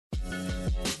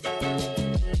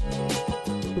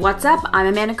What's up? I'm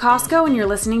Amanda Costco, and you're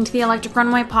listening to the Electric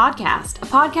Runway Podcast, a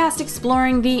podcast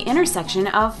exploring the intersection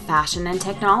of fashion and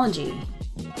technology.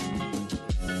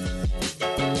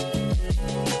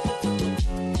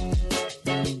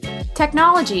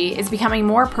 Technology is becoming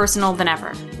more personal than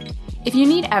ever. If you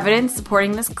need evidence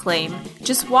supporting this claim,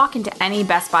 just walk into any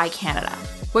Best Buy Canada.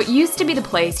 What used to be the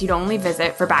place you'd only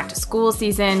visit for back-to-school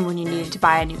season when you needed to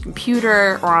buy a new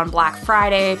computer or on Black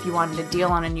Friday if you wanted a deal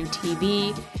on a new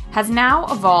TV, has now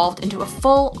evolved into a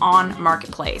full-on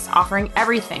marketplace, offering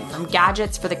everything from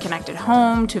gadgets for the connected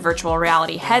home to virtual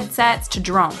reality headsets to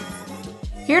drones.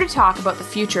 Here to talk about the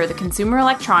future of the consumer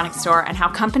electronics store and how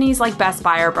companies like Best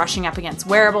Buy are brushing up against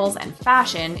wearables and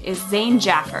fashion is Zane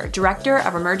Jaffer, Director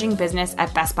of Emerging Business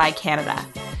at Best Buy Canada.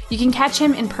 You can catch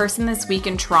him in person this week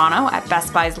in Toronto at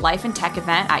Best Buy's Life and Tech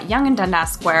event at Yonge and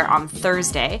Dundas Square on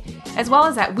Thursday, as well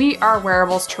as at We Are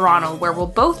Wearables Toronto, where we'll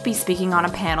both be speaking on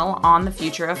a panel on the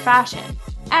future of fashion.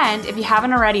 And if you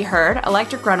haven't already heard,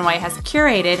 Electric Runway has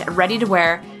curated a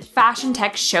ready-to-wear fashion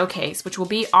tech showcase, which will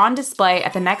be on display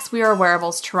at the next We Are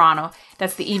Wearables Toronto.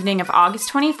 That's the evening of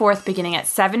August 24th, beginning at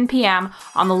 7 p.m.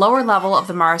 on the lower level of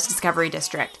the Mars Discovery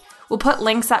District. We'll put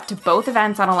links up to both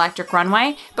events on Electric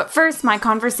Runway, but first, my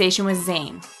conversation with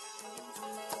Zane.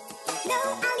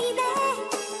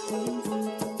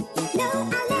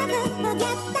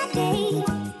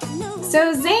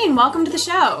 So Zane, welcome to the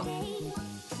show.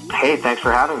 Hey, thanks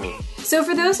for having me. So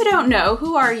for those who don't know,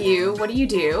 who are you, what do you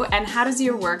do, and how does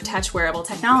your work touch wearable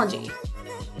technology?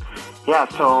 Yeah,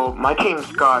 so my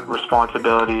team's got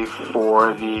responsibility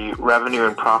for the revenue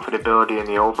and profitability and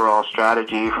the overall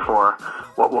strategy for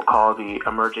what we'll call the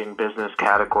emerging business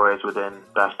categories within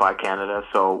Best Buy Canada.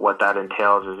 So what that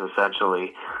entails is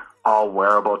essentially all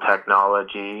wearable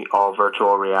technology, all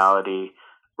virtual reality,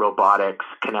 robotics,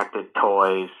 connected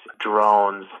toys,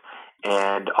 drones,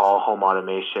 and all home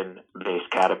automation-based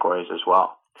categories as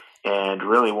well. And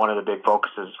really one of the big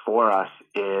focuses for us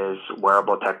is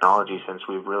wearable technology, since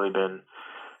we've really been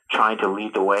trying to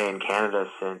lead the way in Canada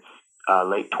since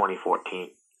late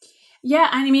 2014. Yeah,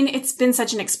 I mean, it's been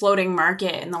such an exploding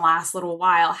market in the last little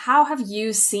while. How have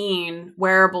you seen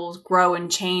wearables grow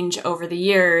and change over the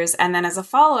years? And then as a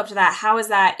follow-up to that, how has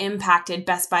that impacted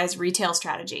Best Buy's retail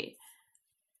strategy?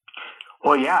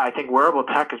 Well, yeah, I think wearable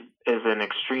tech is an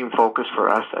extreme focus for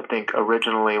us. I think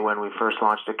originally when we first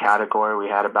launched the category, we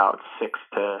had about 6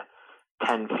 to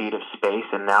 10 feet of space,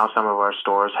 and now some of our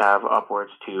stores have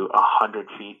upwards to 100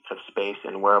 feet of space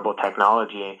in wearable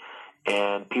technology.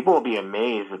 And people will be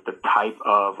amazed at the type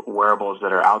of wearables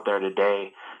that are out there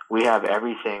today. We have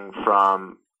everything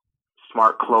from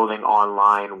smart clothing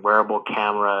online, wearable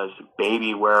cameras,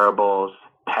 baby wearables,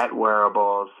 pet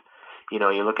wearables. You know,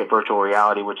 you look at virtual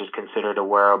reality, which is considered a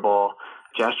wearable,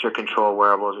 gesture control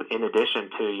wearables, in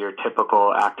addition to your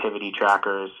typical activity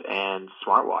trackers and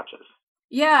smartwatches.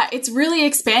 Yeah, it's really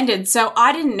expanded. So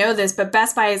I didn't know this, but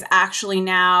Best Buy is actually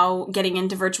now getting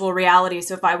into virtual reality.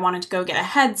 So if I wanted to go get a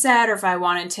headset or if I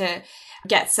wanted to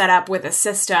get set up with a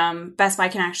system, Best Buy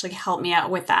can actually help me out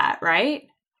with that, right?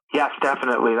 Yes,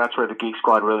 definitely. That's where the Geek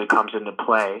Squad really comes into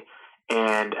play.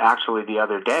 And actually the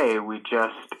other day, we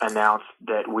just announced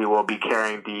that we will be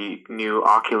carrying the new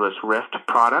Oculus Rift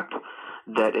product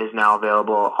that is now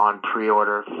available on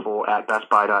pre-order at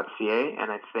bestbuy.ca.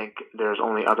 And I think there's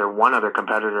only one other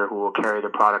competitor who will carry the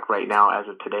product right now as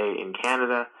of today in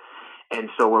Canada. And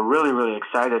so we're really, really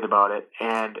excited about it.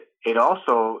 And it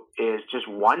also is just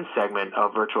one segment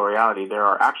of virtual reality. There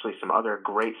are actually some other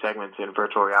great segments in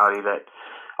virtual reality that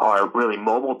are really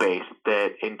mobile-based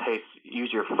that use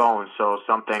your phone. So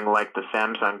something like the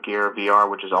Samsung Gear VR,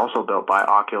 which is also built by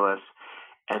Oculus.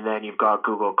 And then you've got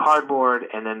Google Cardboard,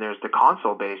 and then there's the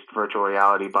console-based virtual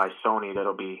reality by Sony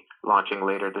that'll be launching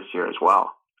later this year as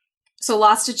well. So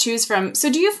lots to choose from.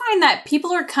 So do you find that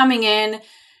people are coming in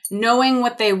knowing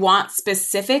what they want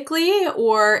specifically,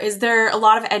 or is there a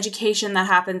lot of education that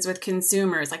happens with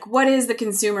consumers? Like, what is the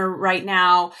consumer right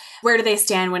now? Where do they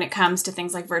stand when it comes to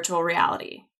things like virtual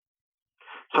reality?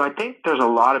 So I think there's a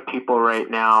lot of people right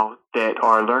now that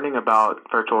are learning about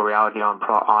virtual reality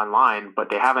online, but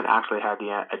they haven't actually had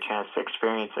a chance to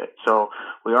experience it. So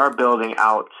we are building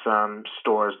out some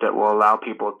stores that will allow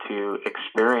people to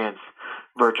experience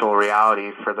virtual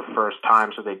reality for the first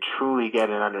time so they truly get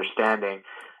an understanding.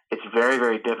 It's very,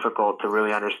 very difficult to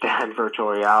really understand virtual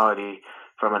reality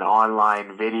from an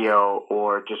online video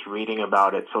or just reading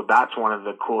about it. So that's one of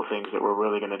the cool things that we're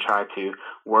really going to try to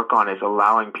work on, is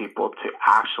allowing people to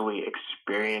actually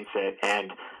experience it.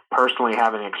 And personally,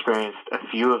 having experienced a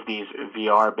few of these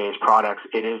VR-based products,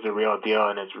 it is the real deal,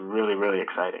 and it's really, really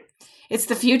exciting. It's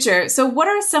the future. So what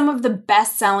are some of the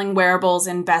best-selling wearables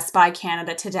in Best Buy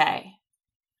Canada today?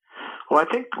 Well, I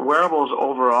think wearables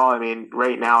overall, I mean,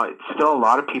 right now, it's still a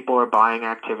lot of people are buying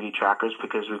activity trackers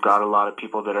because we've got a lot of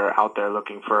people that are out there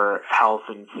looking for health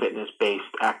and fitness-based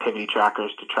activity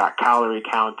trackers to track calorie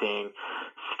counting,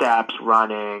 steps,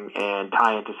 running, and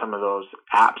tie into some of those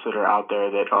apps that are out there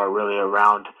that are really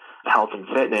around health and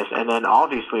fitness. And then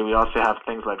obviously we also have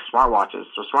things like smartwatches.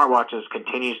 So smartwatches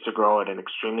continues to grow at an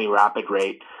extremely rapid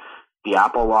rate. The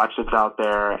Apple Watch that's out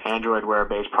there, Android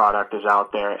Wear-based product is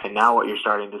out there, and now what you're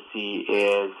starting to see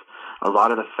is a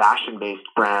lot of the fashion-based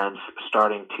brands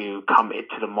starting to come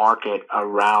into the market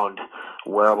around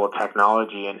wearable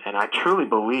technology. And I truly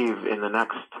believe in the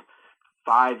next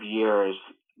 5 years,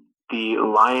 the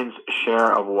lion's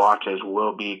share of watches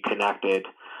will be connected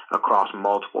across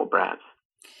multiple brands.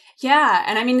 Yeah.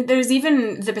 And I mean, there's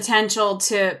even the potential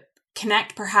to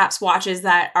connect perhaps watches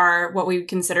that are what we would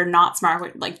consider not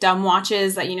smart, like dumb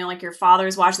watches that, like your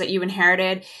father's watch that you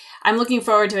inherited. I'm looking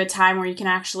forward to a time where you can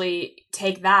actually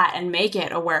take that and make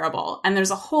it a wearable. And there's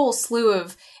a whole slew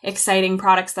of exciting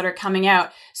products that are coming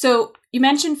out. So you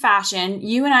mentioned fashion.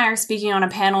 You and I are speaking on a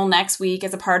panel next week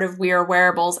as a part of We Are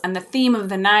Wearables. And the theme of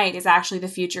the night is actually the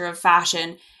future of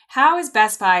fashion. How is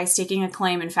Best Buy staking a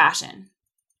claim in fashion?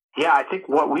 Yeah, I think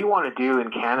what we want to do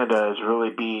in Canada is really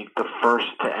be the first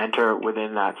to enter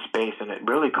within that space, and it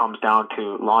really comes down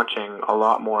to launching a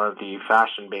lot more of the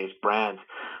fashion-based brands.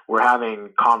 We're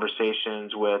having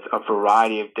conversations with a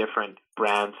variety of different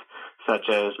brands, such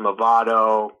as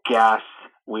Movado, Guess.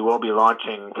 We will be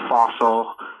launching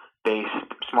Fossil-based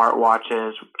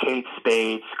smartwatches, Kate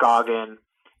Spade, Scoggin,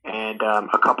 and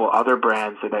a couple other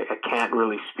brands that I can't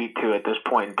really speak to at this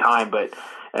point in time. But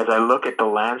as I look at the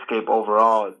landscape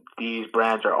overall, these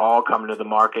brands are all coming to the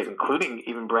market, including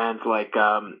even brands like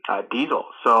Diesel.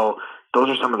 So those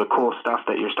are some of the cool stuff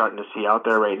that you're starting to see out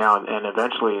there right now. And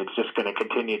eventually it's just going to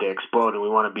continue to explode, and we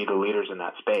want to be the leaders in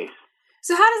that space.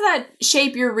 So how does that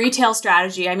shape your retail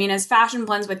strategy? I mean, as fashion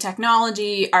blends with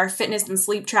technology, our fitness and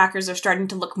sleep trackers are starting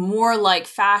to look more like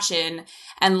fashion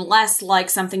and less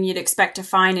like something you'd expect to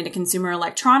find in a consumer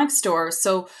electronics store.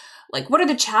 So, what are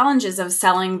the challenges of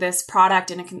selling this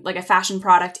product in a fashion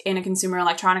product in a consumer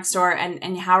electronics store,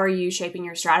 and how are you shaping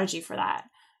your strategy for that?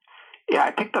 Yeah,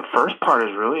 I think the first part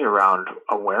is really around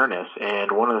awareness.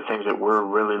 And one of the things that we're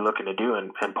really looking to do,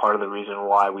 and part of the reason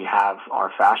why we have our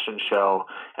fashion show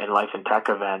and Life and Tech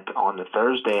event on the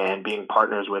Thursday and being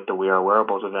partners with the We Are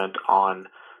Wearables event on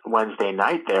Wednesday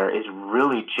night there, is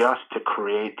really just to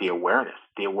create the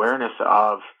awareness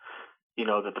of,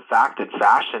 that the fact that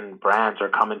fashion brands are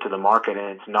coming to the market,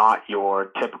 and it's not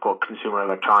your typical consumer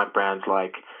electronic brands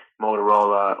like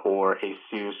Motorola or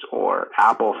Asus or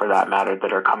Apple, for that matter,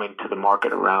 that are coming to the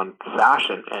market around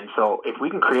fashion. And so if we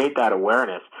can create that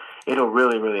awareness, it'll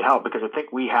really, really help, because I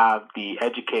think we have the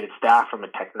educated staff from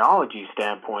a technology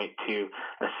standpoint to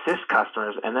assist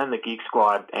customers, and then the Geek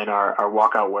Squad and our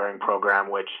walkout wearing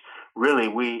program, which really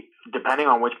depending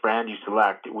on which brand you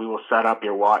select, we will set up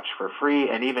your watch for free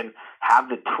and even have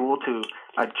the tool to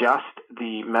adjust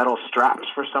the metal straps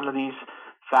for some of these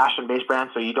fashion-based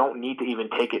brands, so you don't need to even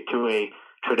take it to a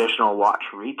traditional watch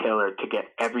retailer to get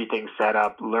everything set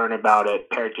up, learn about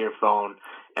it, pair it to your phone,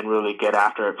 and really get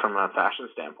after it from a fashion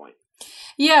standpoint.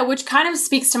 Yeah, which kind of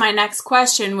speaks to my next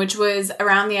question, which was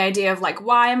around the idea of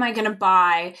why am I going to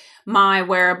buy my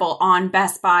wearable on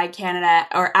Best Buy Canada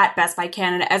or at Best Buy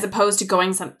Canada as opposed to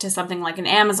going to something like an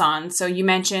Amazon? So you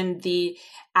mentioned the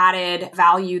added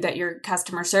value that your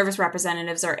customer service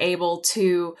representatives are able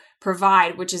to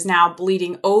provide, which is now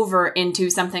bleeding over into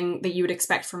something that you would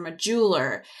expect from a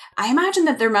jeweler. I imagine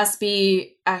that there must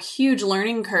be a huge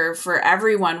learning curve for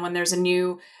everyone when there's a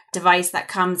new device that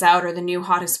comes out or the new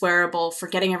hottest wearable, for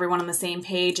getting everyone on the same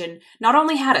page, and not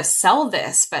only how to sell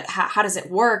this, but how does it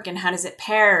work and how does it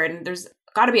pair? And there's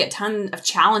got to be a ton of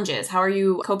challenges. How are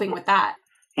you coping with that?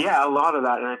 Yeah, a lot of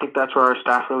that, and I think that's where our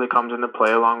staff really comes into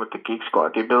play, along with the Geek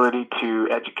Squad, the ability to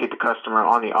educate the customer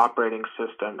on the operating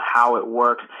system, how it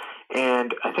works.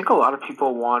 And I think a lot of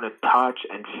people want to touch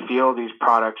and feel these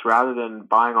products rather than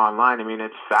buying online. I mean,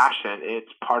 it's fashion.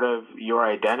 It's part of your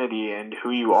identity and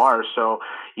who you are. So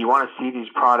you want to see these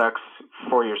products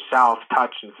for yourself,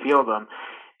 touch and feel them.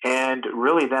 And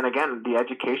really, then again, the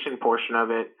education portion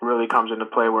of it really comes into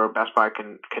play, where Best Buy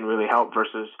can really help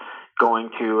versus going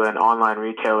to an online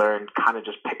retailer and kind of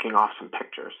just picking off some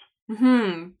pictures.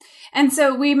 Mm-hmm. And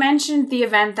so we mentioned the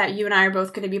event that you and I are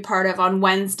both going to be part of on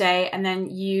Wednesday, and then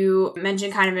you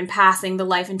mentioned kind of in passing the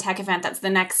Life and Tech event that's the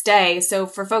next day. So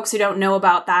for folks who don't know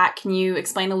about that, can you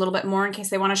explain a little bit more in case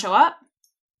they want to show up?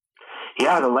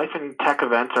 Yeah, the Life and Tech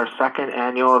event's our second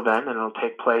annual event, and it'll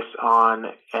take place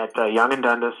at Yonge and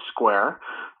Dundas Square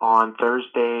on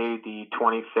Thursday the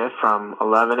 25th from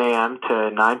 11 a.m.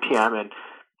 to 9 p.m. And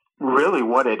really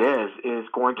what it is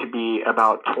going to be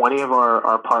about 20 of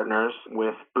our partners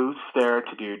with booths there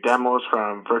to do demos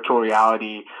from virtual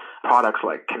reality products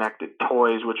like connected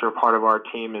toys, which are part of our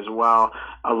team as well,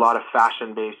 a lot of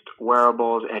fashion-based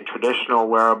wearables and traditional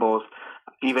wearables,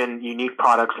 even unique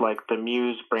products like the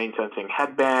Muse brain sensing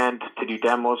headband to do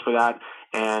demos for that.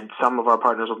 And some of our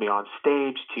partners will be on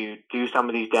stage to do some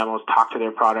of these demos, talk to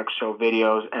their products, show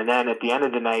videos. And then at the end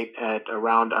of the night at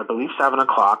around, I believe, 7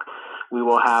 o'clock, we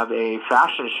will have a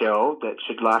fashion show that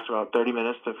should last about 30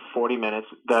 minutes to 40 minutes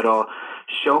that'll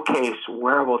showcase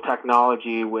wearable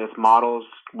technology with models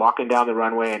walking down the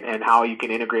runway and how you can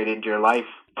integrate it into your life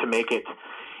to make it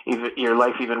your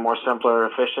life even more simpler,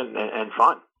 efficient, and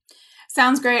fun.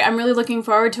 Sounds great. I'm really looking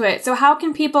forward to it. So how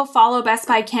can people follow Best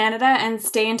Buy Canada and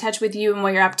stay in touch with you and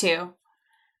what you're up to?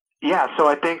 Yeah, so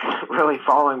I think really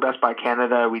following Best Buy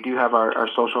Canada, we do have our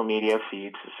social media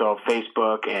feeds, so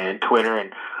Facebook and Twitter,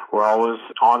 and we're always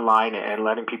online and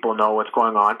letting people know what's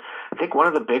going on. I think one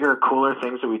of the bigger, cooler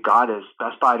things that we've got is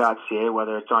bestbuy.ca,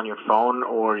 whether it's on your phone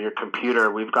or your computer.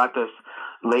 We've got this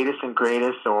latest and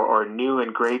greatest or new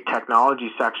and great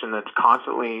technology section that's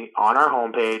constantly on our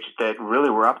homepage that really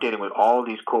we're updating with all of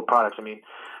these cool products. I mean,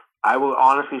 I will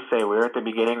honestly say we're at the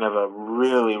beginning of a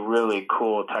really, really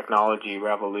cool technology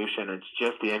revolution. It's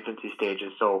just the infancy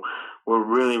stages, so we're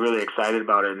really, really excited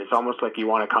about it. And it's almost like you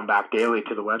want to come back daily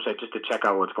to the website just to check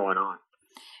out what's going on.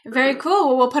 Very cool.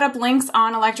 Well, we'll put up links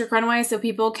on Electric Runway so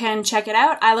people can check it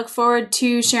out. I look forward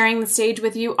to sharing the stage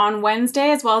with you on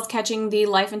Wednesday, as well as catching the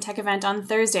Life and Tech event on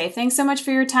Thursday. Thanks so much for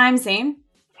your time, Zane.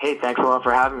 Hey, thanks a lot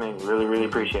for having me. Really, really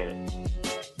appreciate it.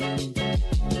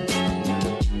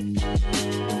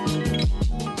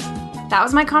 That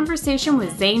was my conversation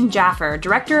with Zane Jaffer,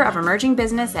 Director of Emerging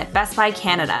Business at Best Buy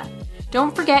Canada.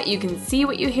 Don't forget you can see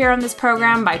what you hear on this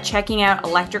program by checking out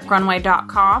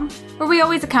electricrunway.com, where we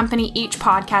always accompany each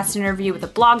podcast interview with a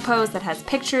blog post that has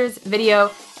pictures,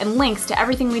 video, and links to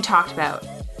everything we talked about.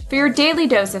 For your daily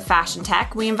dose of fashion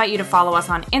tech, we invite you to follow us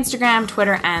on Instagram,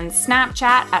 Twitter, and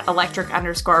Snapchat at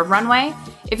electric_runway.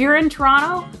 If you're in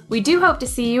Toronto, we do hope to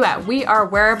see you at We Are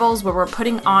Wearables, where we're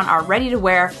putting on our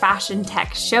ready-to-wear fashion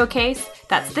tech showcase.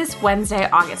 That's this Wednesday,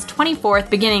 August 24th,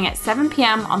 beginning at 7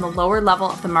 p.m. on the lower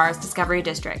level of the Mars Discovery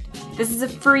District. This is a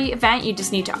free event. You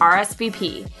just need to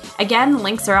RSVP. Again,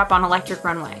 links are up on Electric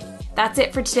Runway. That's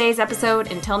it for today's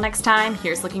episode. Until next time,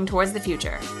 here's looking towards the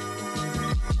future.